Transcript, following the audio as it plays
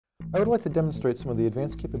I would like to demonstrate some of the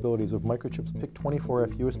advanced capabilities of Microchip's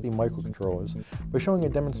PIC24F USB microcontrollers by showing a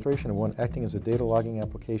demonstration of one acting as a data logging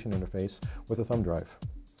application interface with a thumb drive.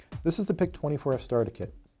 This is the PIC24F starter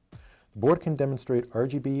kit. The board can demonstrate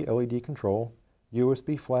RGB LED control,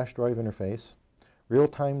 USB flash drive interface,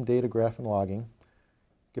 real-time data graph and logging,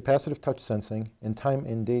 capacitive touch sensing, and time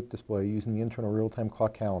and date display using the internal real-time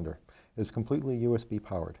clock calendar. It is completely USB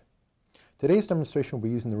powered. Today's demonstration will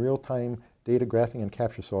be using the real-time data graphing and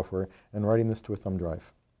capture software and writing this to a thumb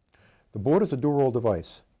drive. The board is a dual-role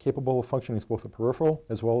device, capable of functioning as both a peripheral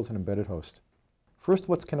as well as an embedded host. First,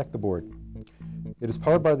 let's connect the board. It is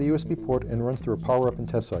powered by the USB port and runs through a power-up and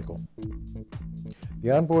test cycle. The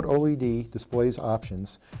onboard OLED displays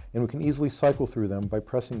options, and we can easily cycle through them by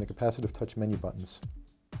pressing the capacitive touch menu buttons.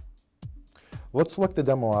 Let's select the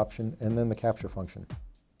demo option and then the capture function.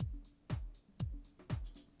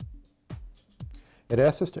 It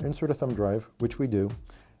asks us to insert a thumb drive, which we do,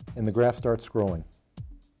 and the graph starts scrolling.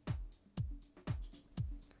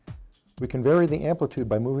 We can vary the amplitude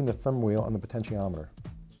by moving the thumb wheel on the potentiometer.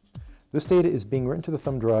 This data is being written to the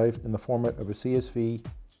thumb drive in the format of a CSV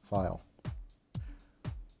file.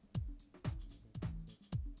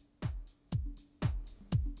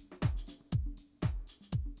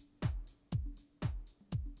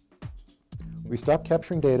 We stop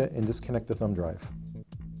capturing data and disconnect the thumb drive.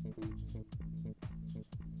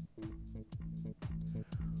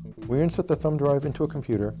 We insert the thumb drive into a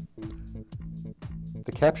computer.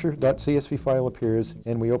 The capture.csv file appears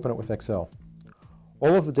and we open it with Excel.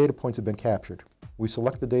 All of the data points have been captured. We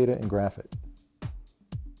select the data and graph it.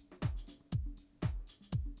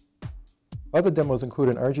 Other demos include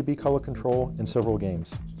an RGB color control and several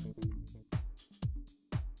games.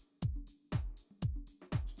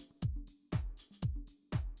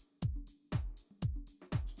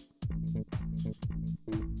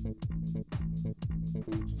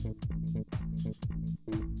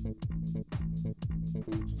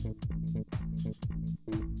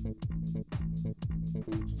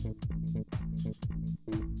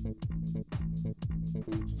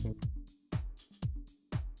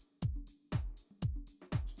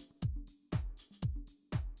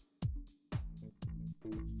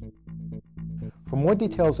 For more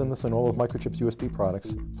details on this and all of Microchip's USB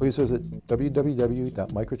products, please visit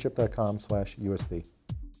www.microchip.com/USB.